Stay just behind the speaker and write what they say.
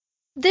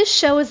This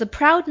show is a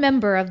proud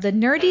member of the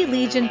Nerdy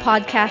Legion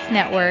Podcast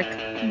Network.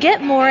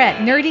 Get more at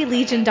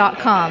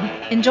nerdylegion.com.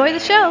 Enjoy the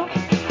show!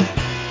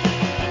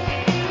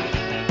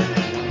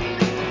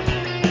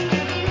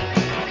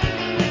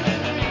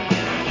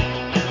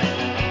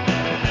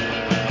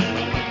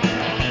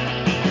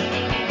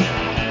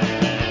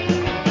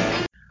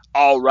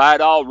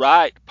 All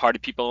right, party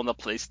people in the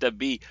place to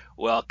be.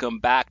 Welcome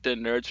back to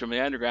Nerds from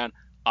the Underground.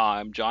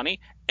 I'm Johnny,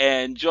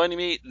 and joining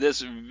me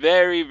this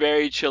very,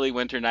 very chilly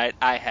winter night,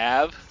 I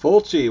have.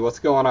 Fulci, what's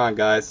going on,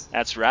 guys?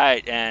 That's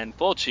right, and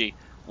Fulci.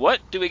 What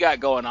do we got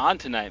going on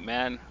tonight,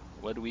 man?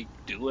 What are we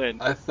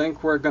doing? I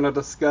think we're going to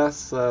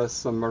discuss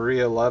some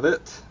Maria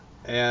Levitt,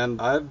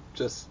 and I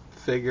just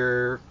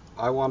figure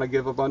I want to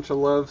give a bunch of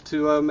love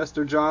to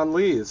Mr. John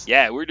Lees.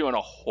 Yeah, we're doing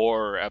a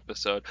horror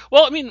episode.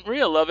 Well, I mean,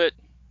 Maria Lovett.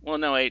 Well,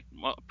 no, wait.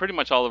 Well, pretty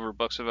much all of her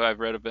books that I've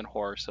read have been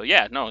horror. So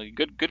yeah, no,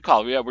 good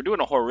call. Yeah, we're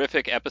doing a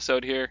horrific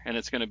episode here, and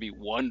it's going to be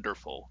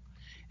wonderful.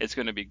 It's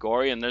going to be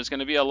gory, and there's going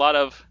to be a lot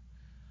of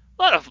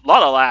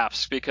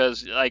laughs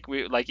because, like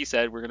you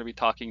said, we're going to be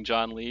talking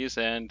John Lees,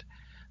 and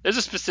there's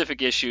a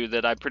specific issue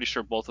that I'm pretty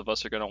sure both of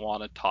us are going to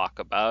want to talk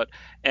about.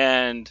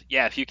 And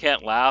yeah, if you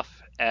can't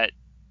laugh at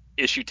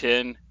issue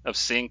 10 of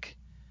Sync,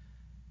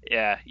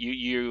 yeah,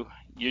 you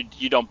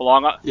don't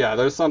belong on. Yeah,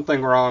 there's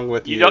something wrong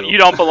with You you.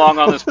 don't belong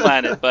on this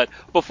planet. But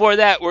before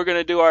that, we're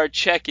gonna do our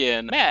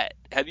check-in. Matt,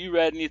 have you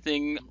read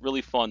anything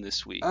really fun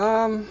this week?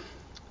 um,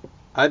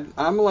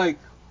 I'm like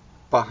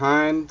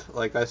behind.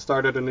 Like, I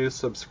started a new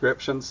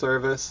subscription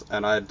service,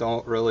 and I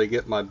don't really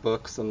get my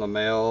books in the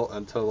mail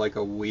until like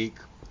a week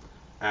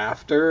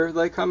after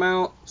they come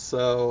out.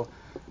 So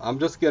I'm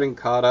just getting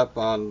caught up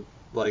on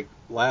like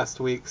last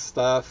week's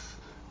stuff.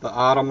 The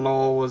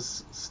Autumnal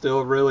was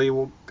still really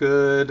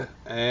good,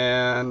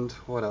 and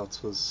what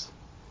else was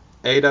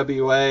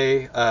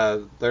AWA?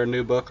 Their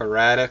new book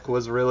Erratic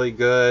was really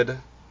good.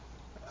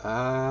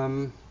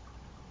 Um,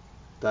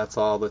 that's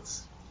all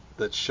that's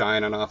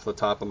shining off the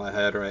top of my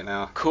head right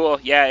now. Cool.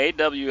 Yeah,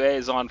 AWA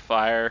is on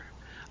fire.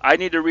 I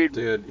need to read.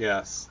 Dude,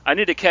 yes. I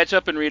need to catch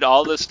up and read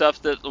all the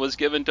stuff that was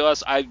given to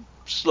us. I've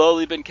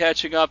slowly been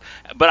catching up,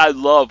 but I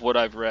love what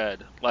I've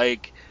read.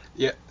 Like,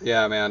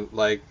 Yeah, man.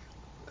 Like,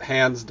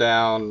 hands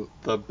down,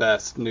 the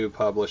best new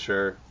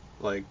publisher.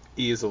 Like,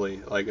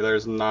 easily. Like,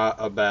 there's not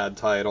a bad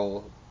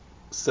title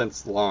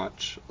since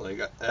launch.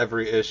 Like,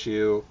 every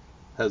issue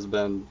has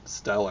been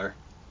stellar.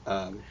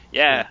 Yeah.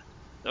 yeah.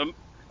 Um,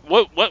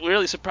 what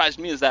really surprised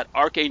me is that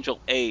Archangel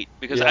 8,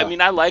 because I Yeah.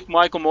 mean I like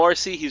Michael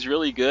Morrissey, he's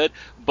really good,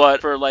 but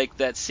for like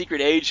that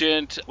secret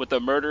agent with a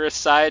murderous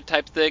side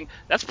type thing,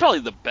 that's probably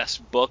the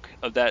best book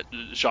of that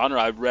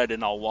genre I've read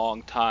in a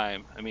long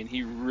time. I mean,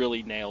 he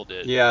really nailed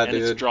it, Yeah, and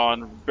it's dude.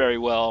 drawn very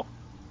well.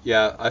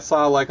 Yeah, I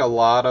saw like a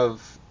lot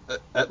of,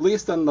 at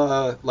least in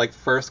the like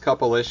first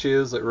couple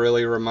issues, it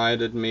really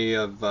reminded me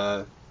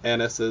of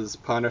Ennis's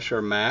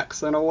Punisher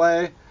Max in a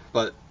way.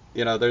 But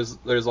there's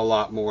a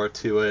lot more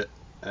to it,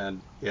 and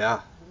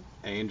yeah,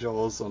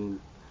 angels and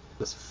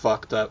this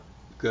fucked up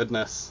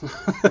goodness.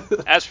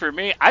 As for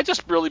me, I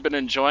just really been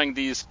enjoying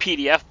these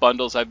PDF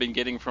bundles I've been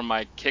getting from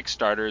my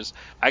Kickstarters.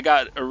 I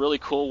got a really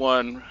cool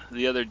one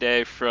the other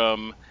day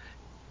from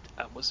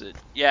was it?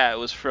 Yeah, it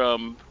was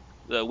from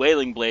the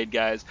Wailing Blade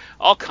guys.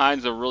 All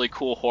kinds of really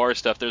cool horror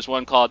stuff. There's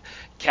one called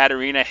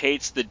Katarina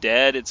Hates the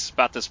Dead. It's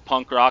about this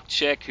punk rock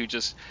chick who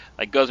just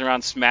like goes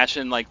around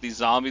smashing like these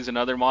zombies and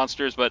other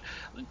monsters. But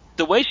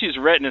the way she's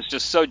written is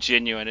just so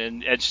genuine,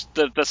 and it's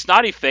the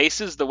snotty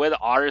faces, the way the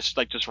artist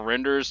like just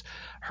renders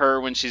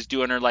her when she's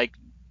doing her like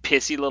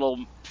pissy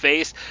little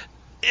face.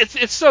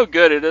 It's so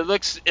good, and it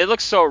looks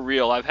so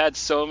real. I've had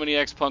so many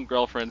ex-punk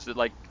girlfriends that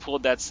like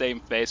pulled that same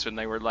face when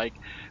they were like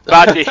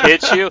about to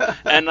hit you,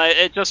 and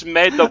it just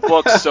made the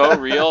book so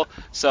real.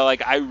 So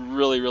like I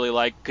really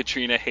like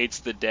Katrina Hates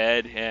the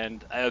Dead,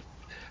 and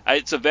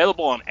it's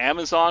available on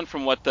Amazon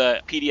from what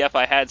the PDF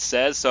I had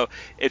says. So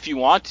if you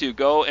want to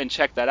go and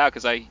check that out,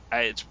 because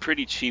it's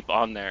pretty cheap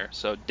on there.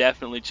 So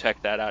definitely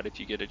check that out if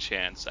you get a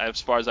chance.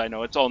 As far as I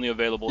know, it's only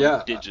available in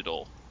Yeah,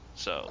 digital.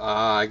 So.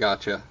 I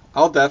gotcha.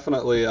 I'll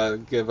definitely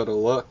give it a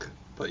look.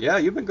 But yeah,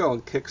 you've been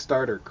going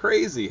Kickstarter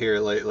crazy here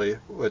lately,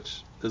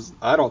 which is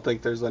I don't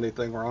think there's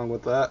anything wrong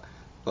with that.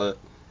 But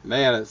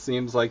man, it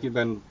seems like you've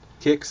been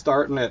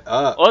kickstarting it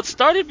up. Well, it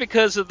started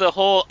because of the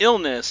whole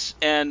illness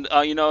and,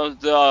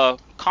 the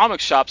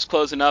comic shops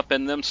closing up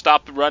and them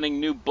stopped running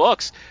new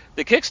books.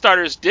 The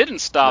Kickstarters didn't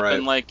stop. And,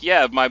 Right. like,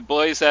 yeah, my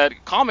boys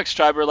at Comics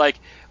Tribe were like,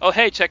 oh,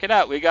 hey, check it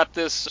out. We got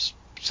this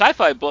sci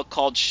fi book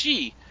called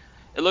She.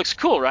 It looks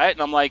cool, right?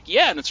 And I'm like,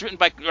 yeah, and it's written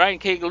by Ryan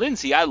K.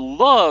 Lindsay. I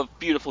love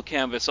beautiful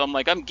canvas. So I'm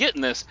like, I'm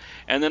getting this.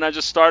 And then I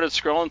just started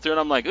scrolling through and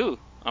I'm like, ooh,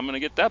 I'm gonna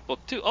get that book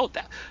too. Oh,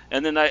 that,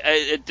 and then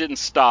it didn't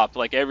stop.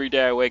 Like every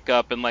day I wake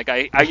up and like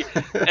and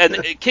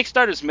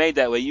Kickstarter's made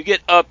that way. You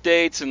get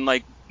updates and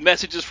like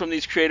messages from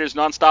these creators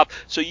nonstop.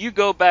 So you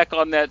go back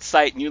on that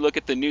site and you look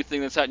at the new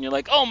thing that's out and you're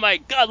like, oh my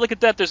god, look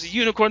at that! There's a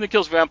unicorn that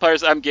kills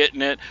vampires. I'm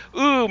getting it.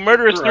 Ooh,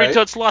 murderous three Right.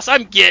 toed sloths.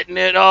 I'm getting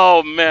it.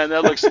 Oh man,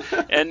 that looks.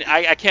 And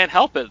I can't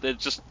help it. It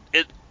just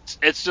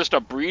it's just a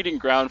breeding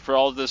ground for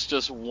all this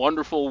just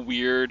wonderful,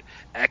 weird,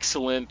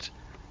 excellent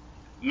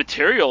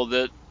material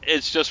that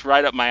it's just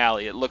right up my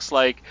alley. It looks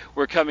like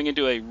we're coming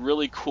into a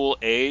really cool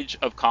age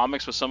of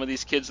comics with some of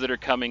these kids that are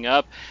coming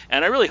up,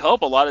 and I really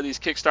hope a lot of these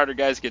Kickstarter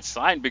guys get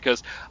signed,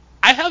 because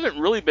I haven't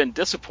really been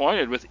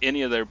disappointed with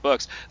any of their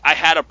books. I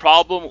had a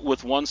problem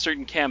with one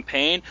certain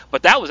campaign,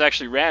 but that was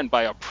actually ran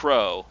by a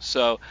pro.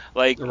 So,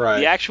 like, the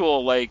Right.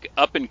 actual, like,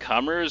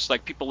 up-and-comers,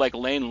 like people like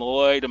Lane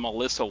Lloyd and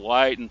Melissa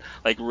White and,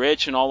 like,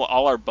 Rich and all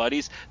our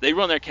buddies, they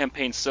run their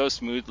campaigns so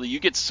smoothly. You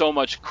get so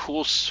much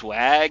cool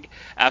swag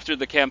after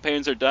the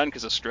campaigns are done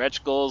because of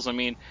stretch goals. I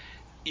mean,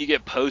 you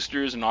get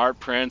posters and art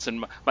prints,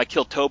 and my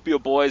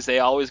Killtopia boys, they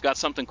always got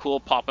something cool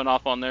popping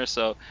off on there.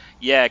 So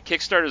yeah,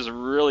 Kickstarter's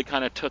really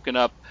kind of taken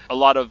up a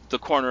lot of the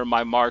corner of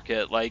my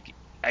market. Like,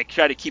 I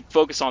try to keep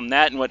focus on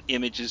that and what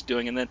Image is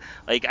doing, and then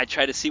like I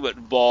try to see what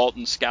Vault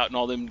and Scout and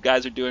all them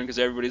guys are doing because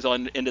everybody's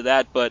on into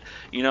that. But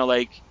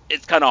like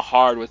it's kind of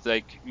hard with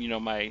like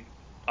my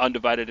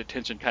undivided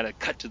attention kind of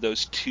cut to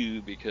those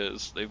two,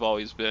 because they've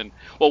always been,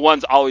 well,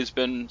 one's always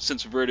been,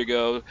 since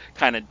Vertigo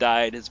kind of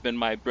died, has been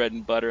my bread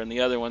and butter, and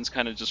the other one's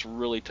kind of just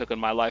really taken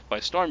my life by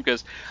storm,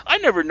 because I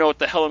never know what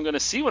the hell I'm going to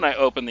see when I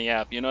open the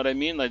app. You know what I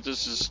mean? Like,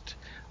 this is just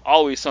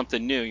always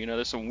something new.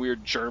 There's some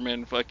weird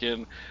German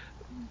fucking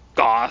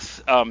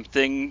goth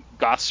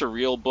goth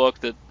surreal book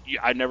that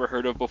I never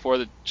heard of before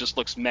that just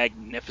looks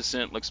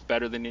magnificent, looks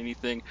better than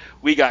anything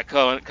we got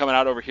coming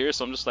out over here.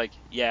 So I'm just like,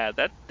 yeah,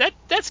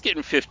 that's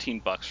getting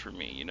 $15 for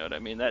me. You know what I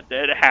mean? That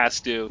has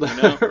to,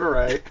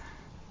 Right.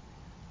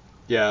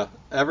 Yeah,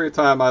 every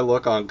time I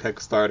look on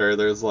Kickstarter,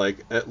 there's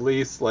like at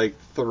least like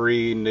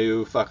 3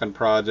 new fucking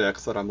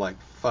projects that I'm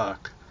like,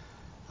 fuck,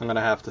 I'm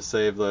gonna have to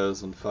save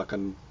those and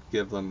fucking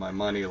give them my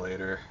money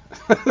later.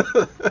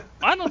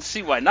 I don't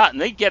see why not,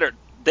 and they get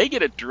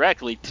it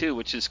directly too,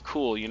 which is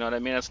cool. You know what I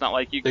mean? It's not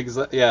like you.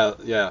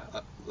 Yeah,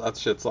 that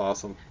shit's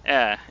awesome.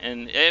 Yeah,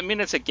 and I mean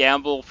it's a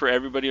gamble for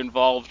everybody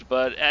involved,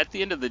 but at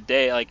the end of the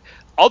day, like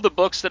all the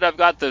books that I've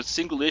got, the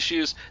single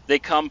issues, they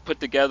come put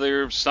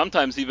together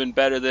sometimes even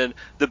better than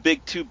the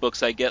big 2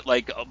 books I get.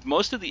 Like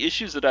most of the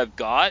issues that I've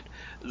got,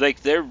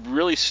 like they're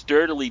really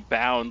sturdily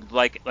bound,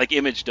 like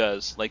Image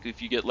does. Like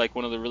if you get like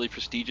one of the really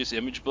prestigious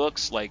Image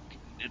books, like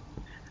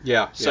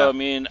Yeah, so yeah. I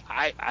mean,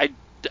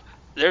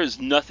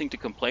 there's nothing to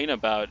complain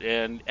about,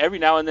 and every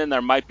now and then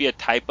there might be a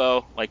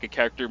typo, like a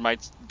character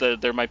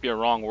there might be a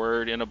wrong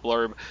word in a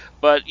blurb,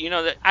 but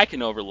that I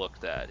can overlook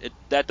that.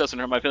 That doesn't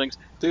hurt my feelings.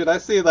 Dude, I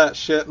see that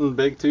shit in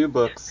Big 2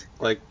 books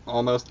like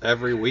almost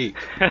every week.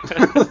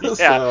 Yeah,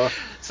 So,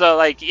 so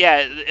like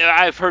yeah,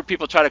 I've heard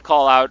people try to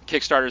call out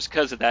Kickstarters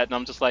because of that, and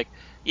I'm just like,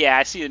 yeah,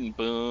 I see it in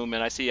Boom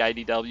and I see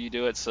IDW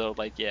do it, so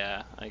like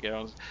yeah,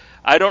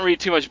 I don't read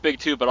too much Big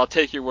 2, but I'll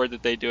take your word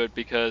that they do it,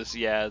 because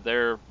yeah,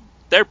 they're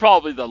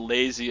probably the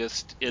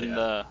laziest in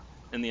yeah.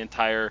 the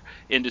entire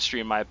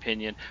industry, in my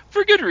opinion,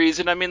 for good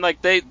reason. I mean,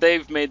 like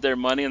they've made their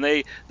money, and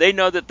they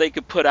know that they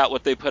could put out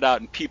what they put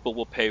out and people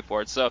will pay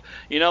for it. So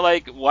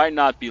like, why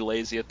not be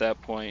lazy at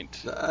that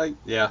point?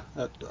 Yeah,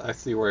 I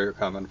see where you're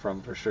coming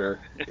from for sure.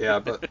 Yeah,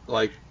 but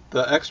like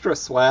the extra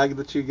swag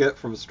that you get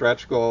from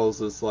stretch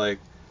goals is like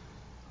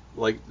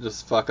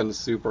just fucking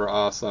super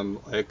awesome.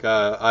 Like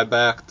I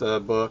backed a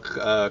book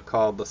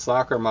called The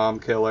Soccer Mom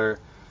Killer,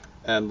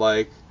 and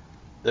like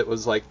it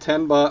was like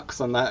 $10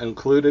 and that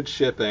included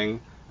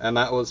shipping, and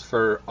that was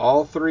for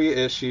all 3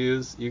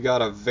 issues. You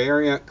got a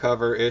variant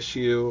cover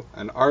issue,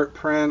 an art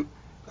print,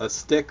 a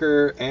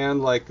sticker,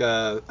 and like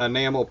a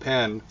enamel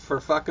pen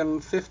for fucking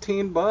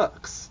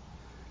 $15.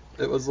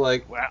 It was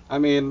like, Wow. I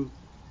mean,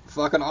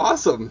 fucking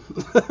awesome.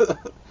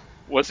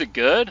 Was it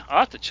good?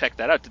 I'll have to check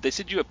that out. Did they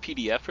send you a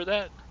PDF for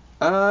that?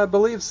 I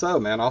believe so,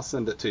 man. I'll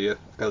send it to you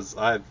because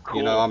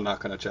Cool. I'm not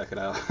gonna check it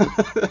out.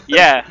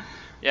 Yeah.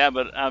 Yeah,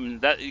 but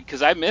that,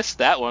 because I missed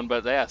that one,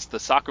 but yeah, it's the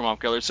Soccer Mom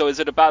Killer. So is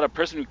it about a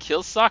person who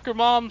kills soccer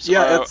moms, or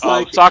Yeah, it's a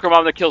like soccer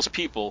mom that kills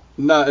people?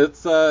 no,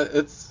 it's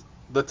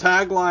the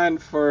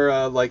tagline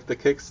for like the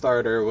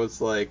Kickstarter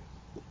was like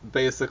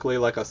basically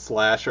like a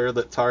slasher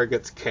that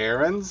targets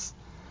Karens.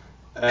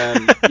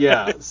 And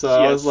yeah, so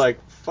I was Yes.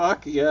 like,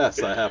 fuck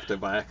yes, I have to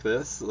back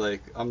this.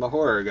 Like, I'm the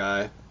horror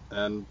guy,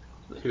 and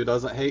who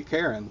doesn't hate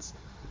Karens?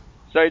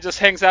 So he just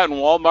hangs out in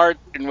Walmart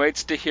and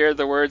waits to hear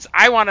the words,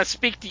 "I want to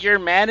speak to your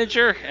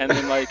manager," and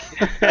then like,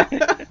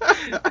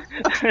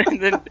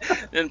 and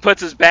then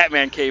puts his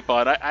Batman cape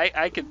on.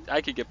 I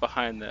could get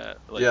behind that.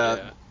 Like, Yeah,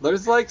 yeah.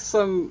 there's like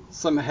some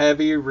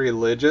heavy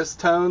religious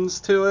tones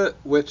to it,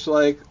 which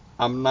like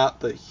I'm not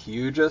the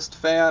hugest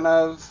fan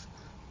of,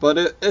 but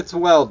it's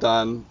well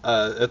done.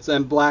 It's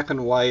in black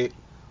and white.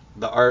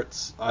 The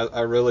art's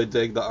I really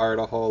dig the art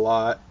a whole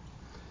lot.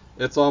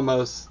 It's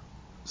almost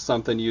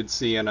something you'd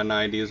see in a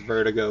 90s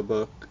Vertigo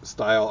book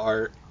style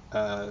art.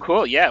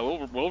 Cool. Yeah,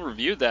 we'll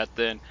review that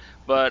then.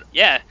 But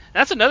yeah,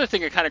 that's another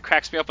thing that kind of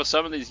cracks me up with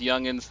some of these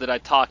youngins that I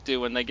talk to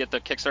when they get their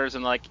Kickstarters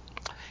and like,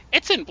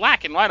 it's in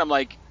black and white. I'm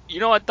like, you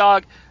know what,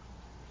 dog?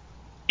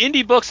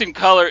 Indie books in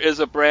color is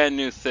a brand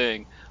new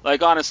thing.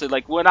 Like honestly,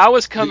 like when I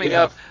was coming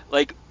Yeah, up,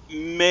 like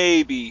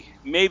maybe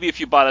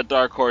if you bought a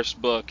Dark Horse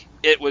book,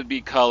 it would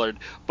be colored.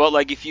 But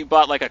like if you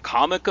bought like a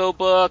Comico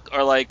book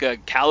or like a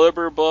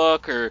Caliber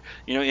book or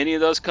any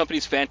of those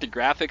companies,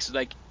 Fantagraphics,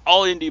 like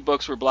all indie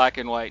books were black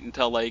and white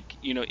until like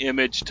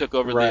Image took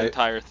over the Right.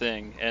 entire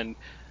thing and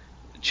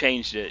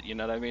changed it. You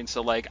know what I mean?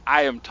 So like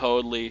I am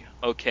totally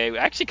okay.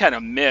 I actually kind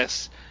of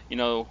miss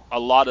a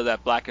lot of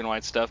that black and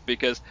white stuff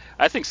because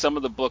I think some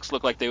of the books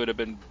look like they would have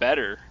been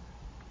better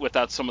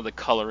without some of the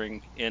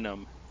coloring in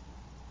them.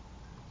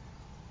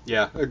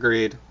 Yeah,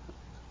 agreed.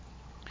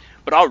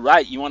 But all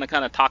right, you want to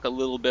kind of talk a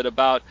little bit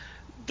about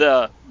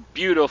the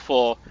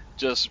beautiful,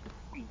 just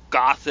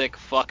gothic,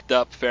 fucked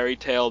up fairy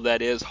tale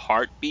that is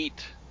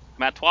Heartbeat,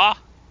 Matois?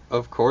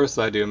 Of course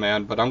I do,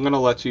 man, but I'm gonna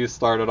let you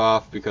start it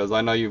off because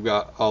I know you've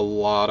got a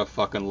lot of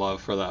fucking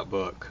love for that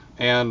book.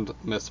 And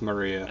Miss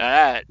Maria. All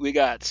right, we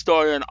got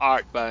story and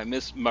art by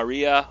Miss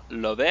Maria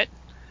Lovett,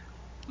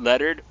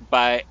 lettered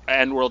by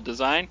and world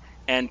design,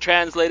 and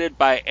translated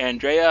by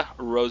Andrea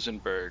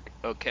Rosenberg.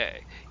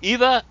 Okay.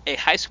 Eva, a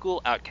high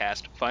school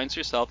outcast, finds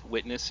herself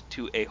witness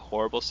to a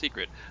horrible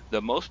secret.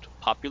 The most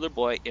popular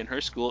boy in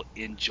her school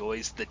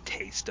enjoys the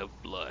taste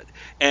of blood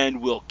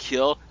and will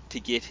kill to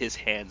get his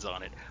hands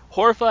on it.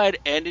 Horrified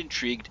and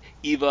intrigued,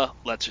 Eva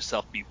lets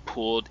herself be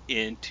pulled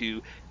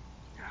into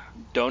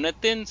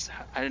Donathan's.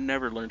 I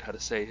never learned how to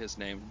say his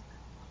name.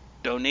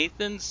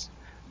 Donathan's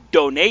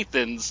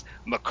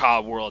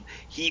macabre world.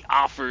 He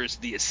offers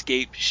the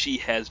escape she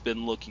has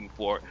been looking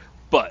for,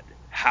 but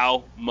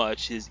how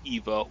much is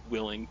Eva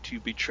willing to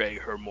betray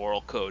her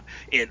moral code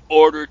in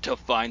order to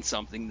find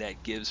something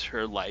that gives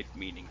her life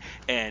meaning?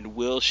 And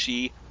will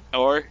she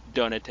or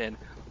Donathan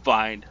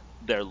find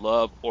their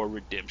love or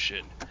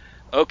redemption?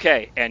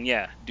 Okay, and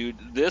yeah, dude,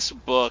 this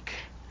book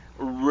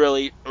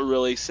really,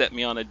 really set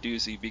me on a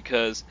doozy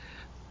because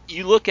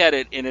you look at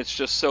it and it's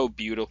just so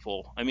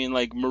beautiful. I mean,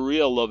 like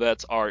Maria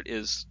Lovette's art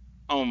is,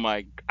 oh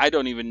my, I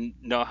don't even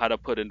know how to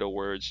put into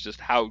words just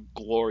how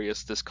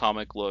glorious this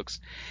comic looks.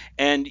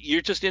 And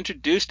you're just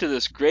introduced to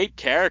this great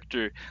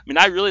character. I mean,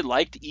 I really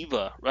liked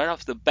Eva right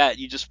off the bat.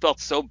 You just felt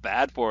so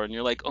bad for her, and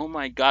you're like, oh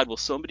my God, will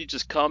somebody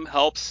just come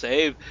help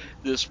save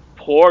this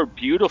poor,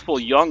 beautiful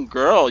young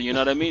girl? You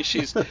know what I mean?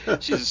 She's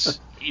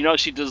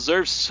she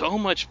deserves so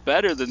much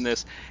better than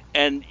this.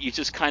 And you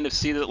just kind of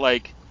see that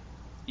like,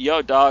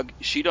 yo dog,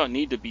 she don't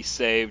need to be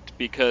saved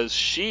because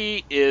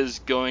she is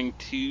going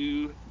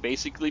to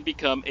basically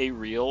become a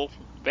real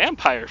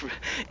vampire.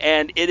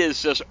 And it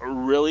is just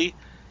really,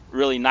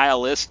 really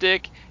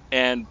nihilistic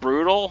and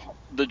brutal,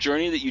 the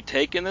journey that you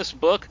take in this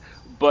book,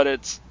 but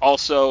it's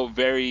also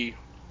very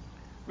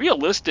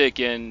realistic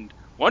and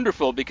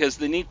wonderful because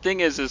the neat thing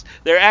is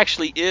there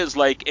actually is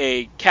like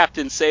a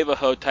Captain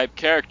Savaho type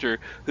character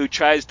who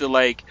tries to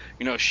like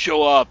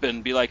show up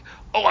and be like,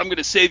 oh, I'm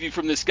gonna save you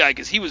from this guy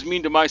because he was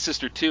mean to my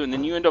sister too, and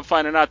then you end up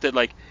finding out that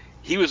like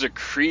he was a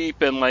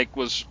creep and like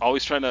was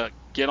always trying to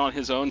get on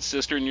his own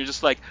sister, and you're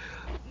just like,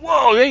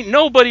 whoa, ain't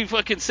nobody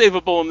fucking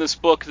savable in this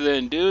book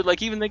then, dude.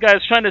 Like even the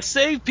guys trying to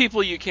save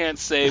people you can't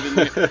save,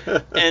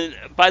 and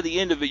by the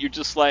end of it you're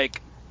just like,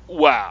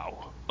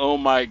 wow, oh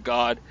my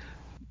God.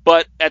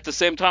 But at the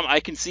same time, I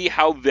can see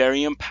how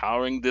very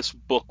empowering this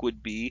book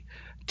would be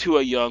to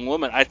a young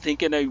woman. I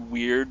think in a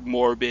weird,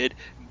 morbid,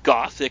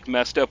 gothic,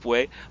 messed up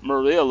way,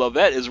 Maria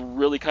Lovett is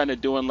really kind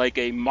of doing like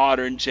a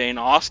modern Jane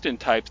Austen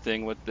type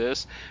thing with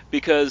this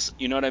because,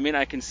 you know what I mean?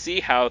 I can see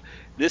how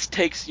this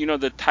takes,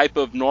 the type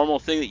of normal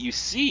thing that you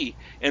see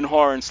in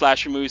horror and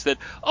slasher movies that,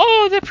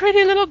 oh, the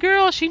pretty little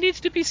girl, she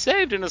needs to be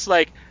saved. And it's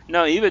like,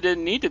 no, Eva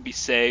didn't need to be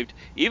saved.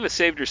 Eva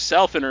saved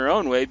herself in her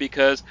own way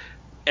because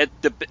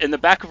in the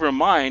back of her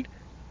mind,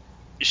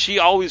 she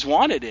always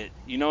wanted it.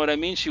 You know what I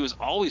mean? She was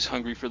always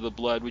hungry for the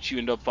blood, which you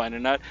end up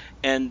finding out.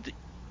 And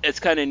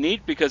it's kind of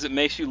neat because it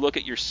makes you look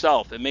at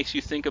yourself. It makes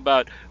you think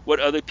about what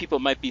other people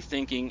might be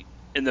thinking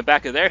in the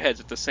back of their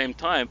heads at the same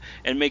time,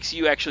 and makes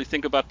you actually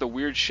think about the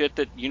weird shit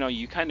that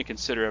you kind of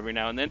consider every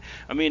now and then.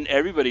 I mean,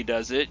 everybody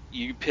does it.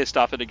 You pissed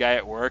off at a guy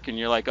at work and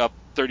you're like up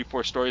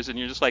 34 stories and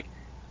you're just like,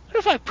 what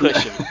if I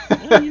push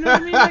him? You know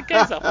what I mean? That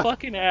guy's a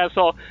fucking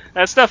asshole.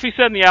 That stuff he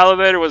said in the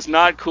elevator was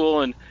not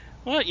cool, and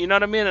well, you know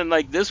what I mean? And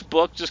like this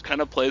book just kind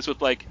of plays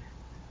with like,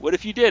 what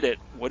if you did it?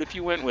 What if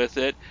you went with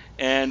it?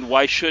 And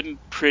why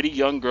shouldn't pretty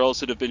young girls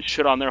that have been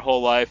shit on their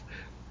whole life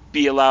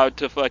be allowed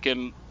to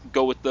fucking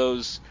go with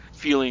those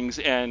feelings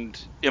and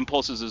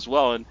impulses as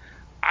well? And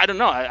I don't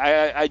know.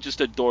 I just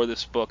adore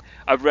this book.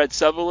 I've read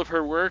several of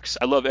her works.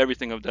 I love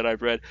everything that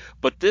I've read,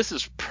 but this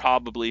is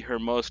probably her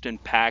most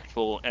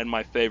impactful and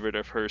my favorite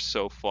of hers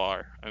so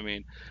far. I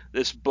mean,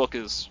 this book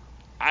is,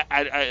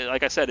 I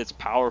like I said, it's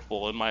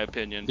powerful in my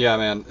opinion. Yeah,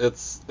 man,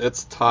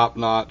 it's top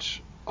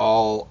notch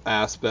all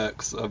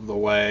aspects of the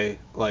way.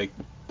 Like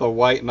the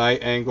White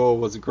Knight angle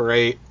was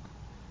great.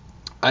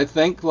 I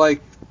think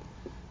like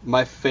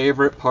my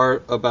favorite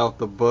part about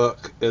the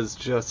book is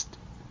just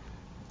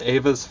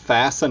Ava's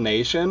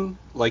fascination.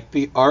 Like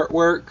the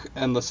artwork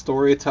and the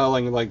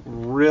storytelling like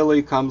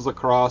really comes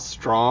across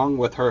strong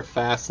with her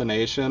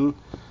fascination,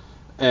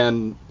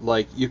 and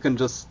like you can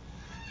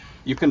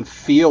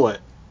feel it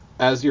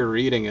as you're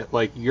reading it,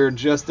 like, you're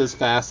just as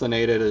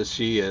fascinated as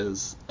she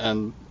is.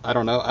 And I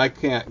don't know, I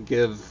can't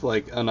give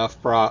like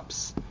enough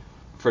props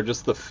for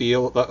just the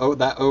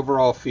that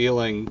overall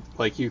feeling.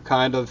 Like, you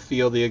kind of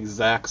feel the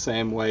exact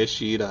same way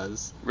she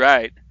does.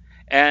 Right.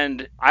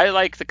 And I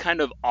like the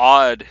kind of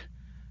odd,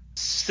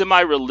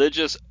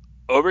 semi-religious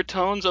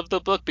overtones of the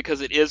book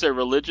because it is a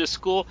religious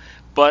school,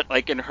 but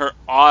like in her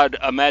odd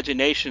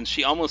imagination,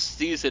 she almost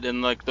sees it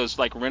in like those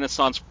like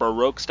Renaissance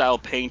Baroque style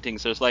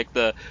paintings. There's like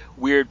the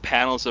weird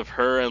panels of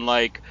her and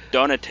like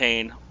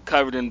Donatien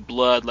covered in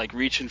blood, like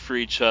reaching for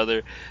each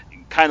other,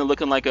 kind of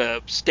looking like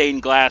a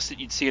stained glass that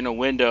you'd see in a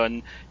window.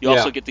 And you Yeah.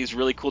 also get these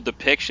really cool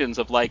depictions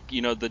of like,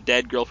 you know, the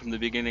dead girl from the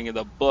beginning of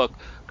the book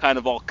kind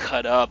of all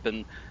cut up.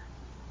 And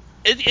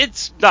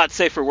it's not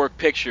safe for work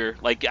picture.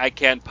 Like, I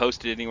can't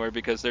post it anywhere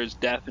because there's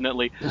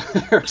definitely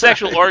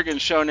sexual Right.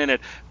 organs shown in it.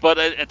 But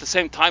at the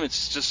same time,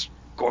 it's just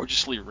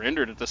gorgeously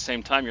rendered. At the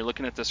same time, you're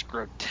looking at this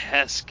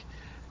grotesque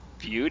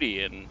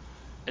beauty, and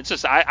it's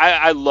just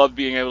I love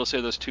being able to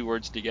say those two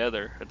words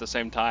together at the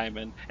same time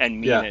and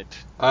mean Yeah.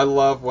 it. I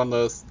love when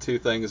those two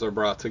things are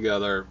brought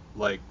together,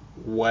 like,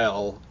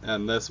 well,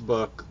 and this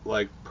book,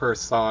 like,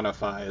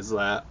 personifies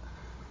that.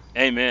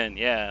 Amen.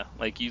 Yeah.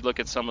 Like, you look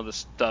at some of the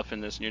stuff in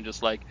this, and you're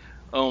just like,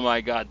 oh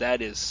my god,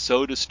 that is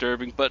so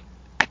disturbing, but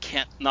I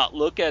can't not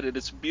look at it.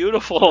 It's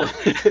beautiful.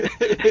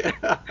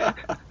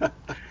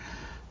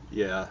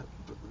 Yeah,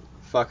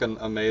 fucking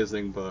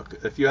amazing book.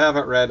 If you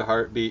haven't read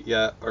Heartbeat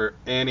yet, or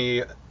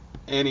any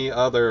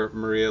other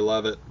Maria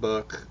Levitt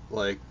book,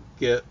 like,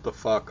 get the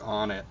fuck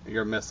on it.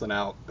 You're missing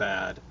out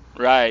bad.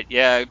 Right,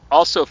 yeah.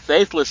 Also,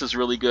 Faithless is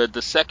really good.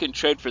 The second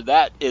trade for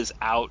that is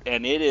out,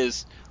 and it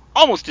is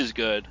almost as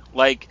good.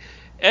 Like,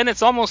 and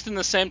it's almost in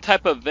the same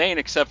type of vein,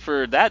 except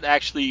for that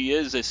actually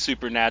is a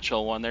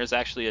supernatural one. There's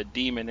actually a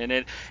demon in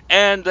it,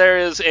 and there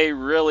is a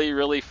really,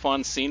 really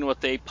fun scene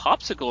with a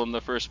popsicle in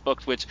the first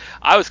book, which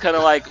I was kind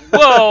of like,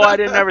 whoa, I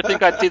didn't ever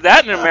think I'd see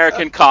that in an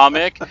American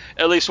comic,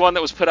 at least one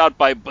that was put out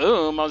by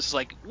Boom. I was just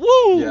like,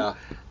 woo, Yeah,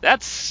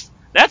 that's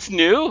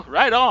new,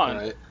 right on.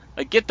 right.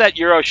 Like, get that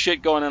Euro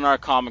shit going in our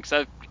comics.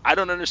 I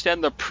don't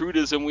understand the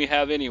prudism we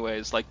have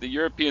anyways. Like, the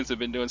Europeans have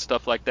been doing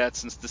stuff like that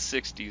since the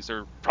 60s,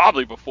 or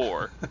probably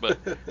before. But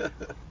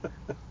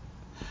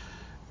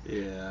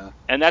Yeah.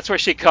 and that's where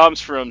she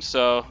comes from.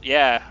 So,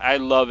 yeah, I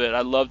love it.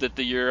 I love that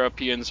the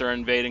Europeans are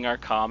invading our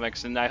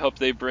comics, and I hope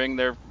they bring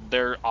their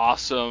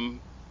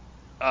awesome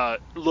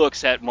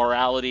looks at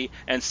morality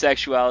and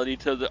sexuality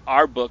to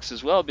our books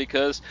as well,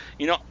 because,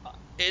 you know,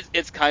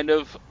 it's kind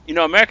of, you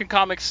know, American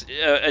comics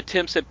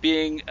attempts at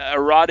being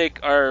erotic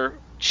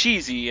are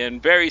cheesy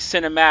and very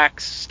Cinemax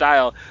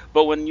style,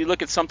 but when you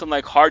look at something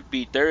like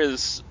Heartbeat,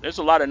 there's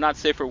a lot of not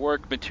safe for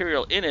work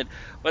material in it,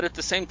 but at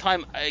the same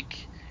time,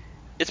 like,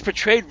 it's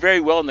portrayed very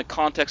well in the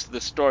context of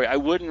the story. I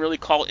wouldn't really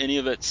call any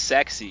of it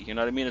sexy, you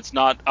know what I mean? It's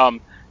not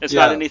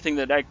Yeah, anything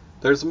that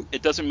there's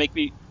it doesn't make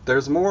me.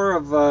 there's more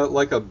of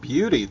like a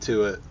beauty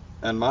to it,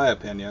 in my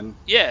opinion.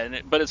 Yeah,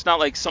 but it's not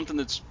like something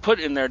that's put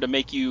in there to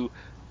make you,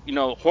 you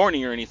know,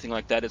 horny or anything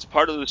like that. It's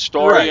part of the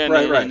story, Right, and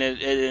right, it, right. and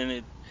it, and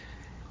it,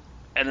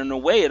 and in a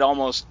way,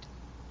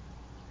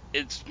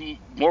 it's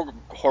more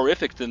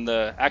horrific than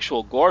the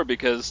actual gore,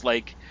 because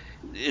like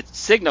it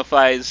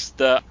signifies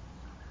the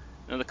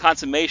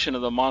consummation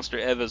of the monster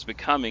Eva's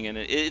becoming, and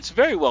it's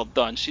very well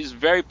done. She's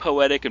very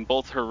poetic in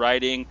both her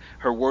writing,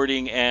 her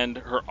wording, and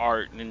her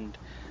art, and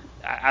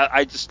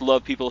I just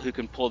love people who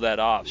can pull that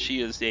off.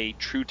 She is a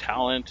true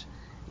talent,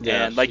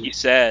 Yeah, and like you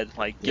said,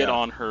 like, get yeah,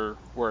 on her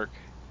work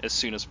as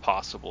soon as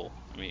possible.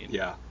 I mean,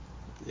 yeah,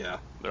 yeah.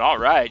 but all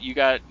right, you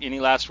got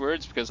any last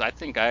words? Because I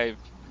think I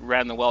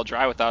ran the well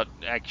dry without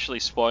actually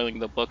spoiling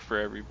the book for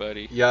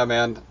everybody. Yeah,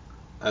 man.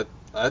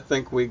 I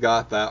think we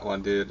got that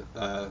one, dude.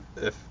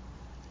 If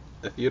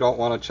you don't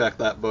want to check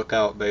that book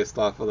out based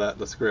off of that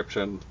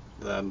description,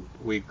 then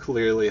we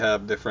clearly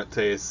have different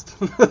taste.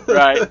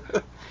 Right.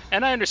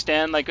 And I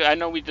understand. Like, I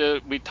know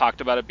we talked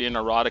about it being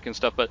erotic and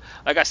stuff, but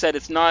like I said,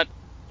 it's not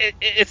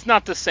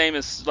the same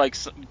as like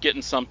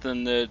getting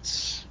something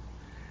that's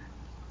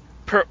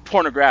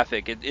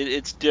pornographic.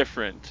 It's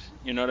different.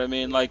 You know what I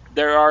mean? Like,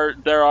 there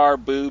are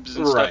boobs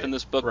and stuff Right, in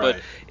this book, but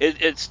right.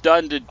 it's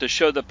done to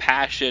show the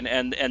passion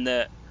and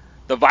the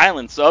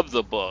violence of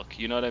the book.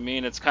 You know what I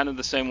mean? It's kind of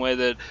the same way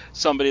that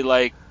somebody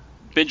like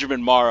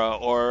Benjamin Mara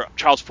or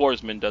Charles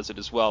Forsman does it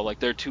as well. Like,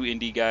 they're two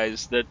indie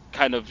guys that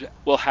kind of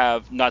will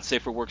have not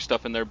safe for work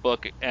stuff in their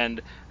book,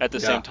 and at the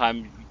same Yeah,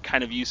 time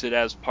kind of use it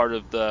as part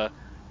of the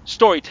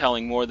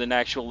storytelling more than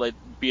actual, like,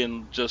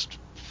 being just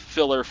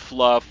filler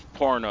fluff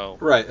porno.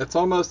 right. It's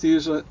almost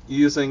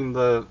using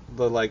the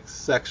like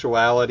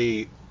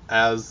sexuality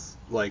as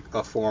like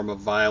a form of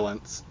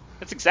violence.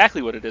 That's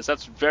exactly what it is.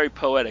 That's very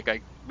poetic.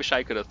 I wish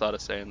I could have thought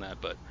of saying that,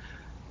 but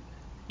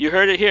you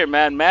heard it here,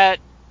 man. Matt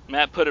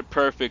put it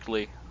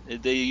perfectly.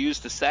 They use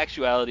the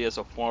sexuality as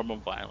a form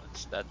of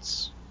violence.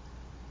 That's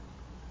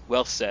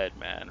well said,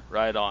 man.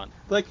 Right on.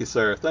 Thank you,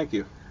 sir. Thank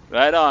you.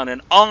 Right on.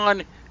 And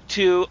on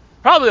to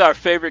probably our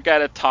favorite guy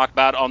to talk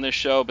about on this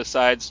show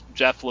besides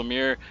Jeff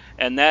Lemire,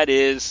 and that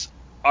is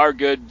our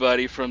good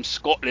buddy from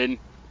Scotland,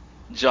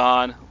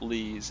 John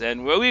Lees.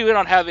 And we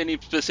don't have any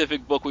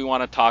specific book we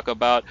want to talk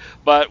about,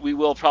 but we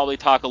will probably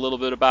talk a little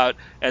bit about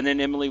And Then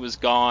Emily Was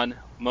Gone,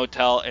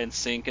 Motel, and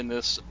Sink in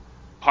this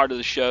part of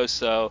the show.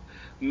 So,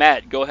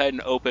 Matt, go ahead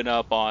and open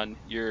up on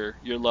your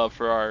love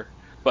for our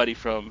buddy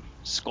from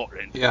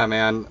Scotland. Yeah,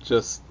 man,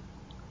 just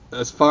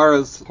as far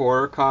as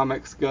horror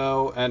comics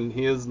go, and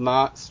he is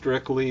not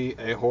strictly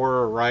a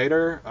horror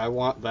writer, I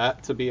want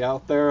that to be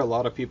out there. A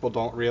lot of people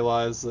don't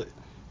realize that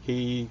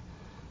he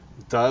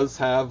does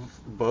have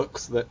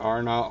books that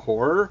are not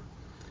horror,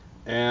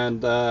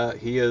 and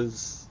he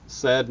has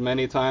said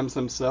many times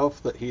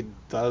himself that he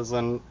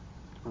doesn't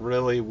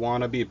really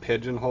want to be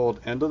pigeonholed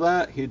into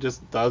that. He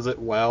just does it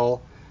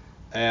well,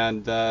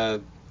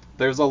 and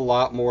there's a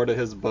lot more to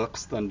his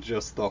books than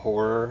just the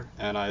horror,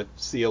 and I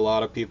see a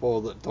lot of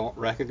people that don't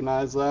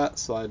recognize that,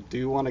 so I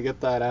do want to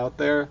get that out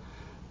there.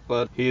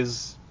 But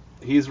he's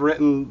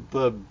written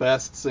the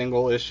best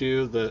single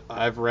issue that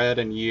I've read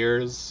in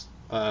years,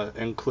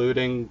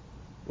 including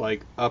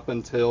like up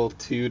until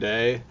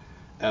today,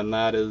 and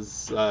that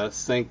is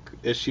Sink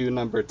issue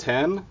number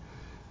 10.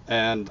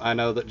 And I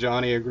know that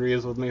Johnny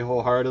agrees with me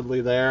wholeheartedly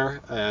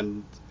there,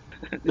 and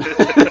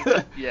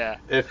Yeah.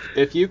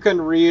 if you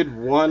can read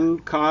one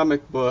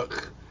comic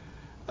book,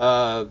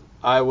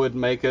 I would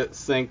make it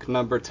Sink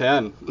number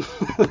 10.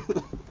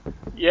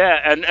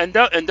 Yeah, and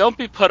don't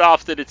be put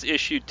off that it's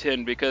issue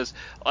 10, because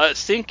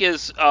Sink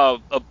is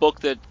a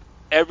book that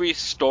every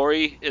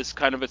story is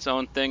kind of its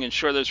own thing, and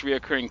sure, there's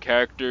reoccurring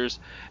characters,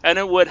 and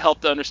it would help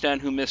to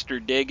understand who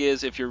Mr. Dig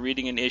is if you're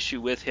reading an issue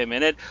with him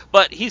in it,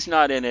 but he's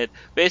not in it.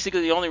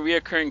 Basically, the only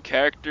reoccurring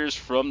characters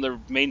from the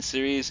main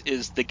series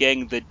is the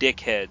gang, the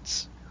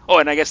Dickheads. Oh,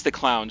 and I guess the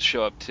clowns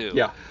show up too.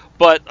 Yeah.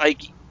 But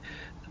like,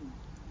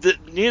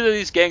 neither of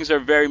these gangs are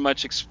very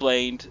much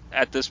explained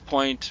at this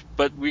point,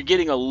 but we're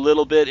getting a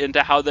little bit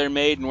into how they're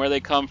made and where they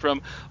come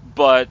from.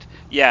 But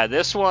yeah,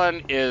 this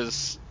one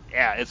is,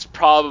 yeah, it's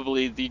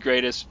probably the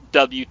greatest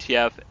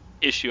WTF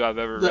issue I've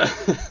ever read.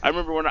 I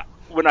remember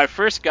when I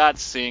first got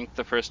Sink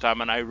the first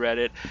time and I read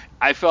it,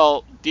 I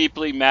fell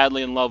deeply,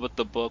 madly in love with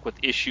the book with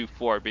issue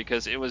 4,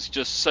 because it was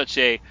just such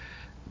a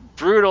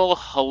brutal,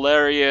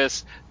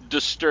 hilarious,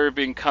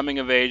 disturbing coming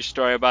of age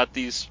story about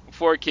these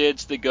 4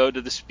 kids that go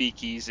to the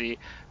speakeasy,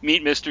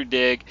 meet Mr.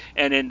 Dig,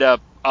 and end up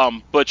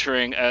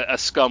butchering a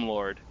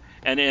scumlord.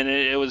 And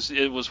it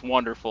was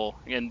wonderful.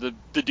 And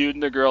the dude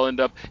and the girl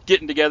end up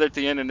getting together at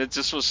the end, and it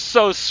just was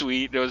so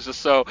sweet. It was just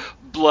so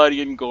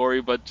bloody and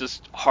gory, but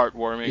just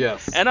heartwarming.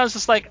 Yes. And I was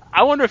just like,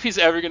 I wonder if he's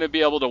ever going to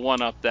be able to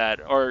one up that,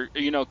 or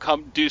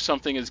come do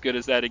something as good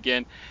as that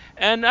again.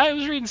 And I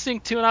was reading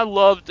Sink 2, and I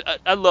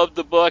loved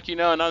the book,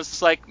 and I was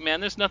just like,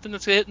 man, there's nothing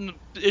that's hitting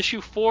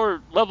issue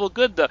 4 level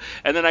good though.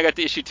 And then I got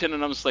to issue 10,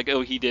 and I'm just like,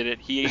 oh, he did it.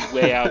 He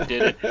way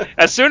outdid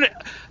it.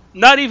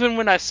 Not even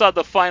when I saw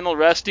the final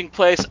resting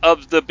place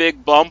of the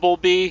big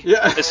bumblebee,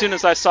 Yeah. as soon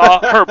as I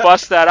saw her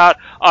bust that out,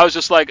 I was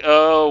just like,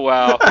 oh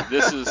wow,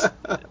 this is.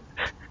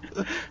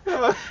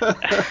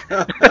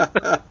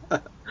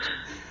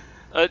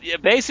 Yeah,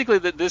 basically,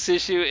 this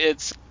issue,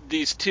 it's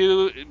these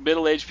 2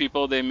 middle-aged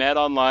people. They met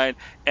online,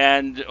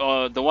 and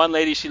the one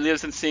lady, she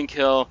lives in Sink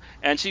Hill,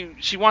 and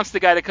she wants the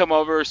guy to come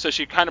over, so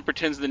she kind of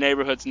pretends the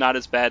neighborhood's not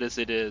as bad as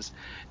it is.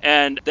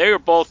 And they are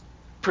both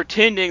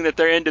pretending that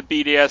they're into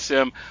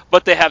BDSM,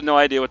 but they have no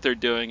idea what they're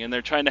doing, and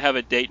they're trying to have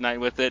a date night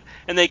with it,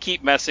 and they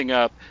keep messing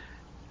up.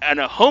 And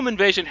a home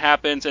invasion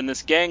happens, and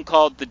this gang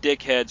called the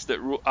Dickheads,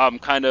 that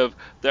kind of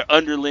they're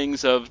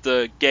underlings of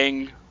the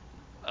gangs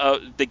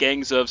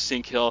of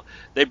Sink Hill.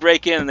 They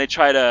break in and they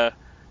try to,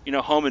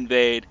 home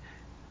invade,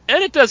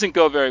 and it doesn't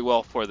go very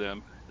well for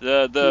them.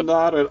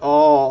 Not at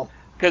all.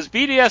 Because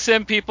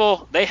BDSM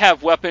people, they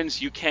have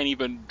weapons you can't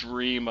even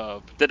dream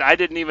of, that I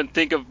didn't even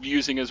think of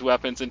using as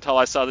weapons until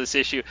I saw this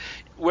issue,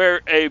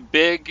 where a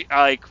big,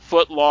 like,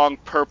 foot-long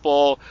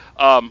purple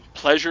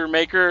pleasure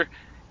maker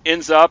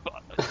ends up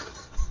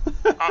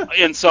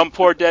in some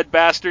poor dead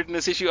bastard in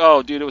this issue.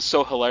 Oh, dude, it was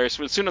so hilarious.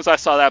 As soon as I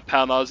saw that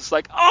panel, I was just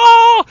like,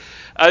 oh!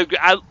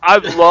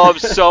 I've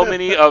loved so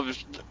many of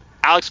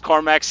Alex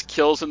Cormac's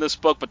kills in this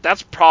book, but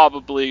that's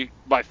probably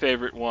my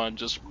favorite one.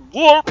 Just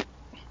whoop!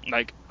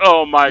 Like,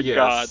 oh my Yes.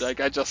 god. Like,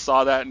 I just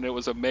saw that and it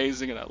was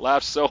amazing, and I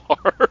laughed so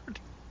hard.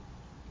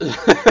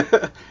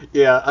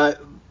 Yeah,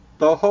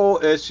 the whole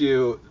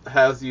issue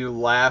has you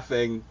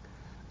laughing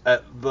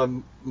at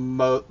the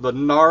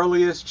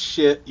gnarliest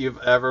shit you've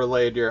ever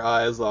laid your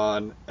eyes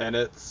on, and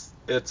it's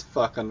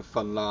fucking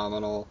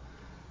phenomenal.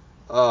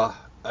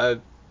 I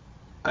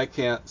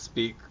can't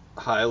speak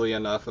highly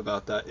enough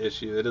about that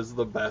issue. It is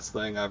the best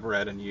thing I've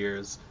read in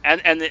years. And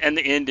the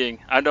ending.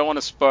 I don't want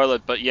to spoil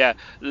it, but yeah,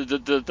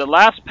 the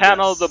last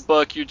panel of the Yes.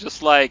 book, you're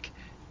just like,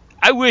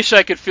 I wish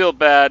I could feel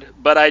bad,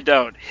 but I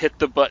don't. Hit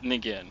the button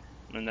again.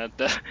 And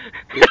that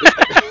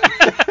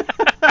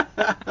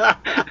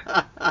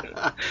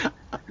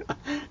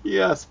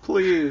Yes,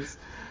 please.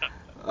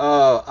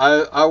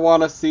 I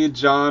want to see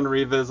John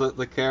revisit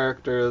the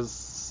characters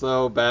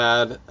so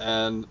bad,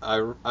 and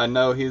I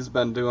know he's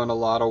been doing a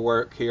lot of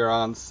work here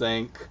on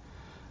Sink,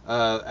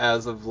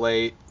 as of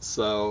late,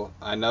 so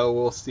I know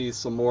we'll see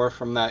some more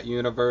from that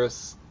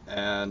universe,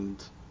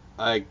 and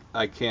I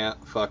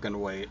can't fucking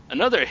wait.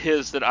 Another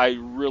his that I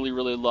really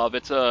really love.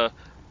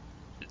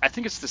 I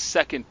think it's the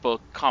second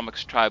book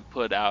Comics Tribe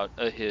put out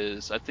of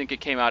his. I think it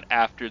came out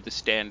after the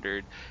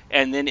Standard,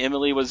 and then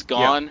Emily Was Yeah,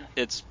 Gone.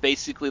 It's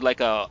basically like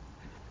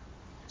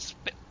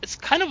it's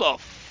kind of a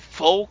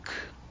folk.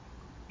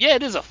 Yeah,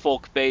 it is a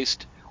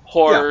folk-based yeah,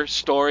 horror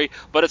story,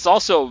 but it's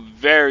also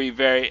very,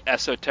 very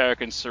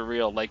esoteric and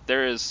surreal. Like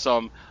there is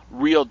some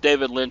real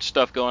David Lynch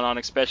stuff going on,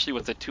 especially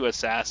with the two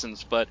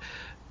assassins. But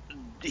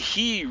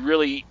he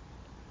really,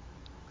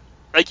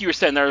 like you were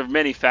saying, there are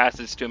many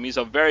facets to him. He's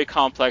a very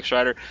complex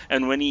writer,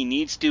 and when he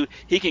needs to,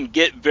 he can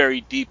get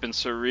very deep and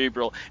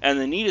cerebral. And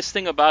the neatest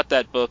thing about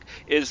that book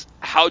is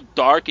how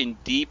dark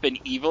and deep and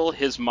evil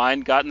his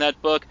mind got in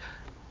that book.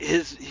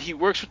 He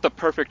works with the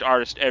perfect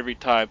artist every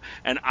time,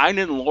 and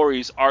Einan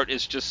Laurie's art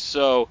is just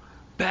so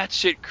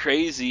batshit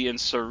crazy and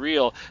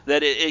surreal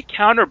that it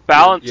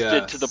counterbalanced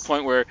it to the yes.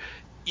 point where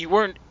you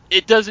weren't.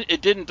 It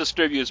didn't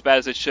disturb you as bad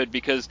as it should,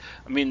 because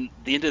I mean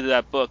the end of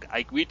that book,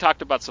 we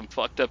talked about some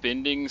fucked up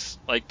endings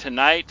like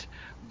tonight,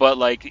 but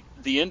like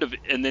the end of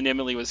And Then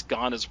Emily Was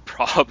Gone is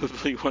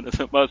probably one of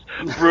the most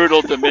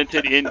brutal,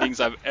 demented endings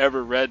I've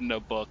ever read in a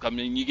book. I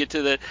mean, you get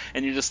to that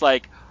and you're just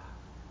like,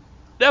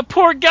 that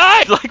poor guy,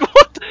 like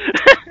what?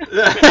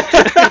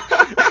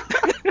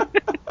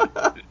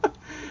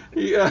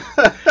 Yeah.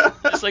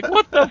 It's like,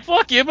 what the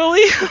fuck,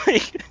 Emily?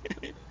 Like,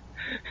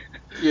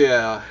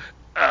 Yeah.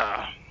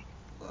 uh,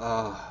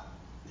 Uh,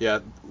 yeah.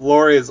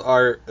 Laurie's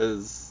art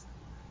is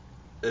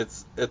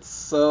it's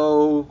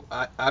so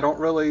I don't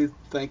really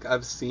think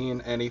I've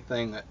seen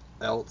anything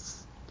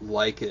else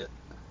like it,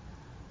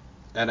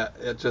 and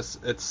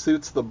it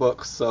suits the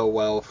book so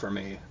well for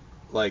me.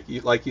 Like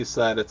you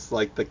said, it's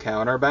like the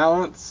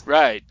counterbalance.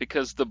 right,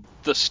 because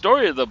the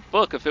story of the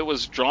book, if it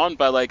was drawn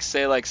by like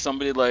say like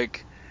somebody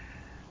like,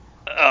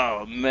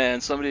 oh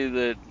man, somebody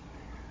that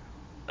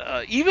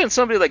even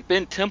somebody like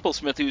Ben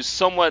Templesmith, who's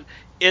somewhat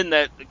in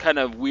that kind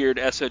of weird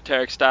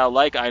esoteric style,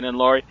 like Einan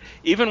Laurie,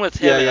 even with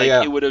him, Yeah, yeah, like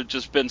it yeah. would have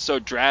just been so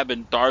drab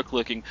and dark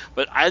looking.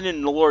 But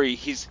Einan Laurie,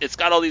 it's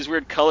got all these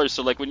weird colors.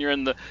 So like when you're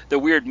in the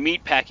weird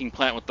meat packing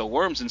plant with the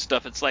worms and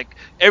stuff, it's like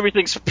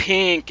everything's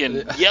pink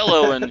and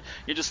yellow, and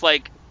you're just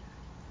like,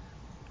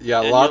 Yeah,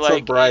 and you're lots of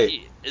like,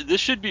 bright.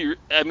 this should be.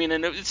 I mean,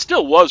 and it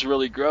still was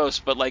really gross,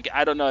 but like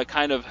I don't know, it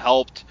kind of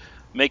helped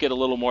make it a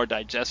little more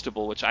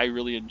digestible, which I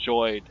really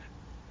enjoyed.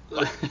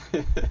 I'd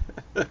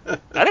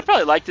have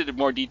probably liked it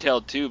more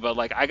detailed too, but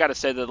like I gotta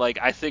say that like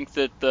I think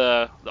that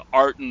the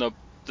art and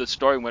the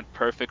story went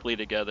perfectly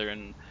together,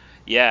 and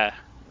yeah,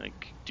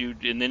 like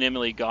dude, And Then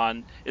Emily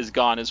Gone is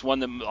one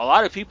that a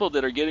lot of people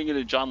that are getting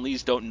into John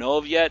Lee's don't know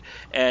of yet,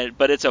 and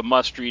but it's a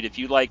must read if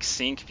you like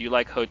Sync, if you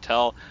like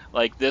Hotel,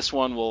 like this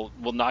one will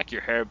knock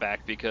your hair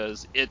back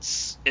because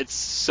it's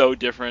so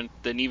different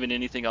than even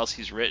anything else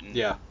he's written.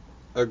 Yeah,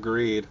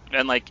 agreed.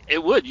 And like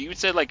you would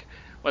say like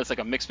what, it's like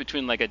a mix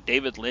between like a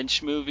David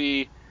Lynch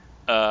movie,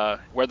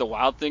 Where the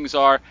Wild Things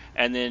Are,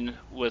 and then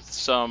with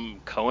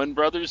some Coen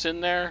brothers in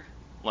there.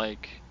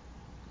 Like,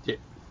 Yeah,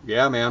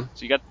 yeah, man.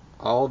 so you got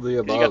All of the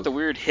because you got above. the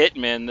weird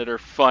hitmen that are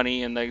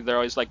funny and they're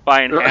always like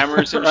buying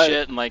hammers and Right.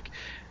 shit, and like,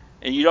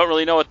 and you don't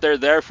really know what they're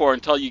there for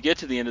until you get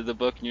to the end of the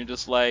book and you're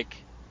just like,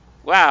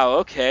 wow,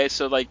 okay,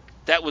 so like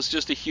that was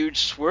just a huge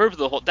swerve.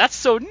 That's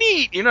so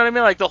neat, you know what I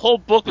mean? Like the whole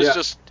book was Yeah,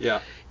 just,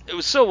 yeah, it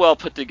was so well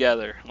put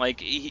together.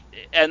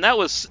 And that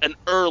was an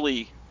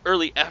early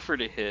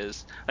effort of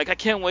his. Like I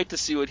can't wait to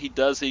see what he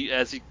does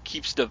as he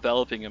keeps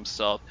developing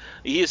himself.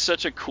 He is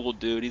such a cool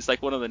dude. He's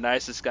like one of the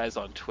nicest guys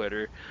on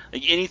Twitter.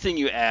 Like anything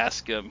you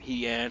ask him,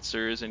 he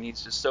answers, and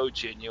he's just so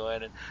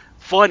genuine and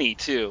funny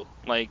too.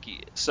 Like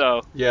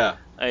so, yeah.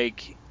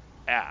 like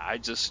yeah,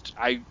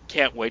 I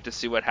can't wait to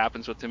see what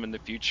happens with him in the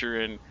future.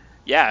 And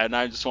yeah, and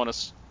I just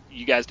want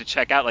you guys to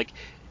check out like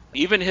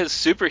even his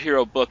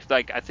superhero book.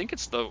 Like I think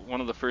it's the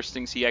one of the first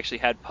things he actually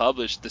had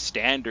published, The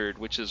Standard,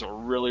 which is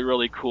really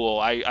really cool.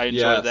 I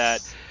enjoy that.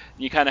 Yes.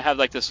 And you kind of have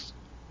like this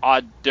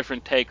odd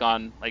different take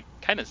on like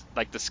kind of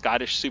like the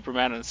Scottish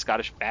Superman and the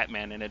Scottish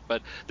Batman in it,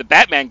 but the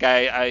Batman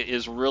guy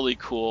is really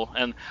cool.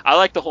 And I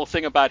like the whole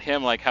thing about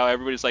him, like how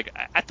everybody's like,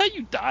 I thought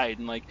you died,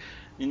 and like,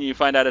 and you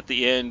find out at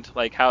the end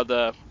like how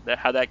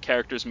how that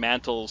character's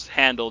mantle's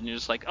handled, and you're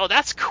just like, oh,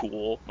 that's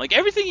cool. Like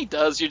everything he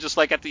does, you're just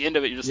like at the end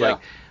of it, you're just Yeah.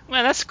 like,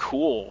 man, that's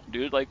cool,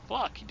 dude. Like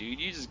fuck, dude,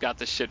 you just got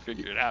this shit Y-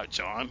 figured out,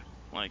 John.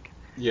 Like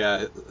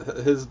Yeah,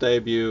 his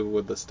debut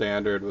with the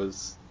Standard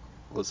was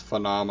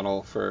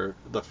phenomenal for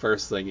the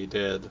first thing he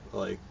did.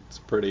 Like it's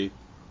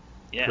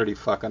yeah. pretty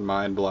fucking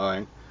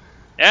mind-blowing.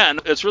 Yeah,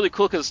 and it's really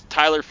cool because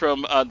Tyler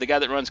from the guy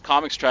that runs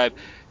Comics Tribe,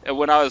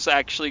 when I was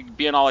actually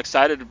being all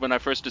excited when I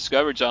first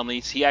discovered John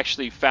Lees, he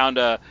actually found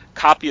a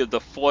copy of the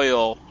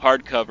foil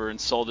hardcover and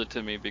sold it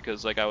to me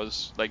because like I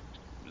was like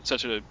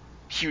such a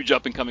huge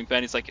up and coming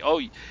fan. He's like, "Oh,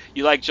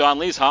 you like John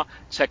Lees, huh?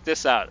 Check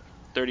this out,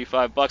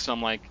 $35." And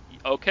I'm like,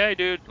 "Okay,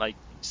 dude, like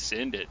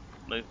send it."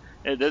 Like,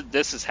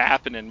 This is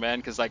happening, man,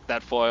 because like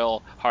that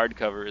foil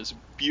hardcover is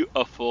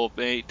beautiful,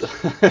 mate.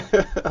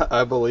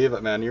 I believe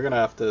it, man. You're gonna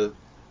have to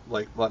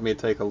like let me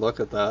take a look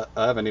at that.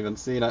 I haven't even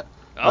seen it.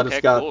 I Okay,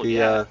 just got cool,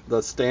 yeah.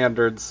 the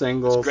standard It's a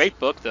singles. great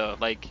book though.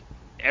 Like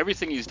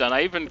everything he's done.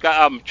 I even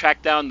got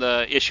tracked down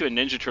the issue of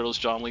Ninja Turtles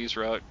John Lee's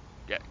wrote,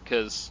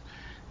 because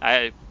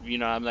I'm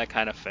that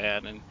kind of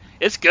fan, and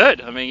it's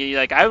good. I mean,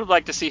 like I would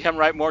like to see him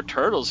write more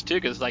Turtles too,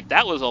 because like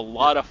that was a Yeah.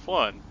 lot of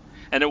fun,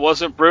 and it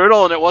wasn't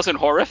brutal and it wasn't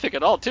horrific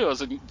at all too. It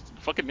was a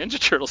fucking Ninja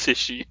Turtles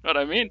issue. You know what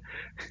I mean?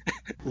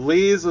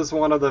 Lee's is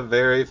one of the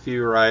very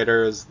few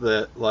writers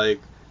that like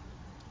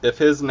if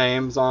his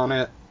name's on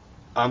it,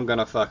 I'm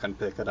gonna fucking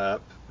pick it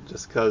up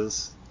just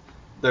because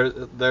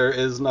there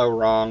is no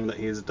wrong that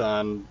he's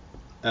done,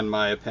 in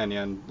my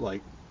opinion,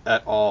 like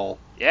at all.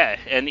 Yeah,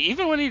 and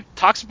even when he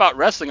talks about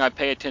wrestling, I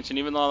pay attention,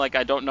 even though like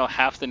I don't know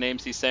half the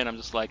names he's saying. I'm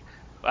just like,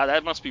 wow,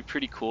 that must be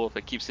pretty cool if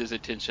it keeps his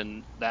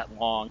attention that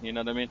long. You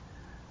know what I mean?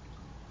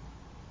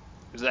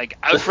 It's like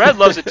Fred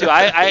loves it too.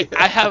 Yeah.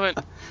 I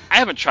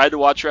haven't tried to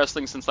watch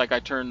wrestling since like I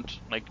turned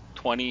like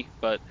 20,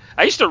 but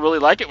I used to really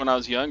like it when I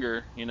was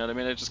younger. You know what I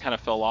mean? I just kind of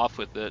fell off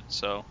with it,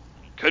 so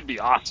it could be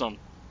awesome.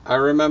 I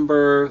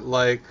remember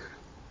like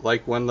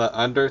when the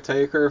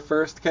Undertaker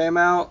first came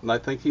out, and I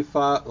think he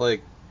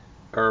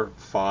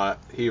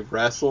he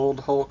wrestled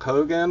Hulk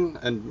Hogan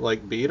and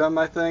like beat him,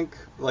 I think.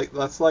 Like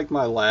that's like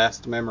my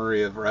last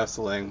memory of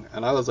wrestling,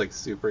 and I was like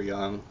super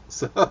young.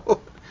 So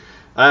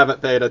I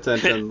haven't paid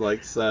attention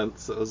like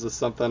since. It was just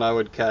something I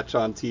would catch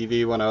on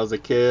TV when I was a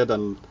kid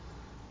and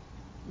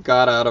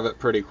got out of it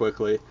pretty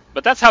quickly.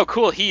 But that's how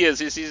cool he is.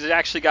 Is he's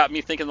actually got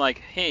me thinking like,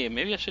 hey,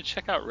 maybe I should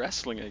check out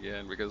wrestling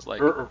again because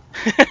like.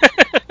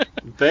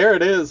 There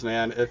it is,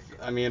 man. If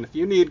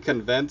you need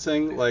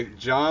convincing, like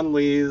John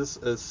Lees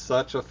is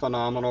such a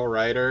phenomenal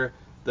writer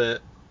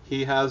that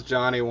he has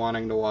Johnny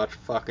wanting to watch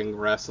fucking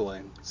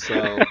wrestling.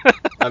 So,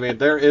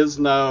 there is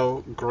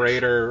no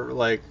greater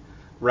like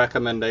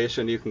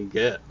recommendation you can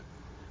get.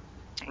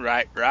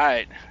 Right,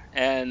 right.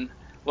 And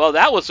well,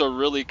 that was a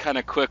really kind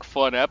of quick,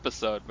 fun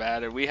episode,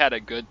 man. And we had a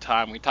good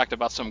time. We talked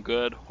about some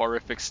good,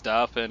 horrific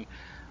stuff. And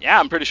yeah,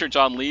 I'm pretty sure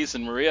John Lees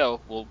and Maria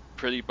will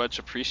pretty much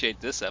appreciate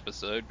this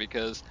episode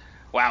because,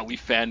 wow, we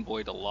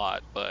fanboyed a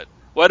lot. But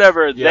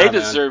whatever, they Yeah, man.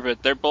 deserve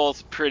it. They're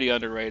both pretty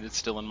underrated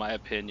still, in my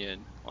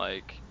opinion.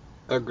 Like,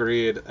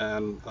 Agreed,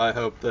 and I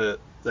hope that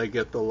they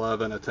get the love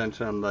and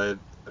attention they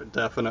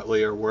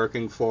definitely are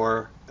working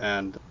for.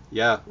 And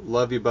yeah,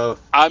 love you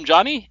both. I'm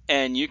Johnny,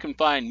 and you can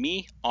find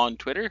me on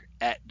Twitter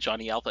at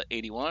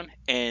JohnnyAlpha81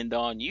 and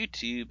on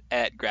YouTube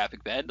at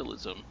Graphic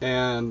Vandalism.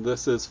 And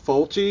this is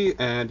Fulci,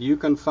 and you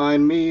can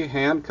find me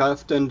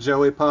handcuffed in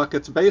Joey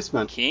Pocket's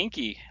basement.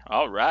 Kinky.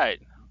 All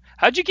right.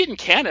 How'd you get in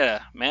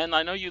Canada, man?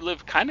 I know you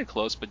live kind of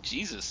close, but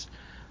Jesus,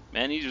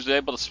 man, he was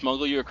able to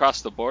smuggle you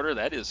across the border.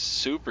 That is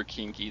super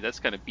kinky. That's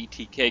kind of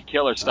BTK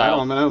killer I style.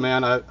 don't know,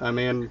 man.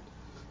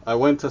 I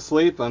went to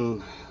sleep,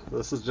 and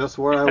this is just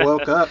where I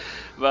woke up.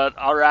 But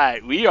all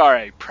right, we are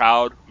a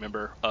proud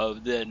member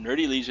of the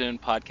Nerdy Legion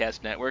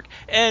Podcast Network,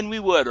 and we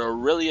would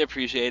really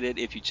appreciate it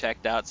if you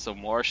checked out some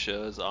more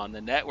shows on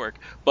the network.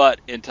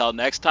 But until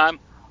next time,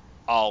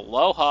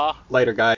 aloha. Later, guys.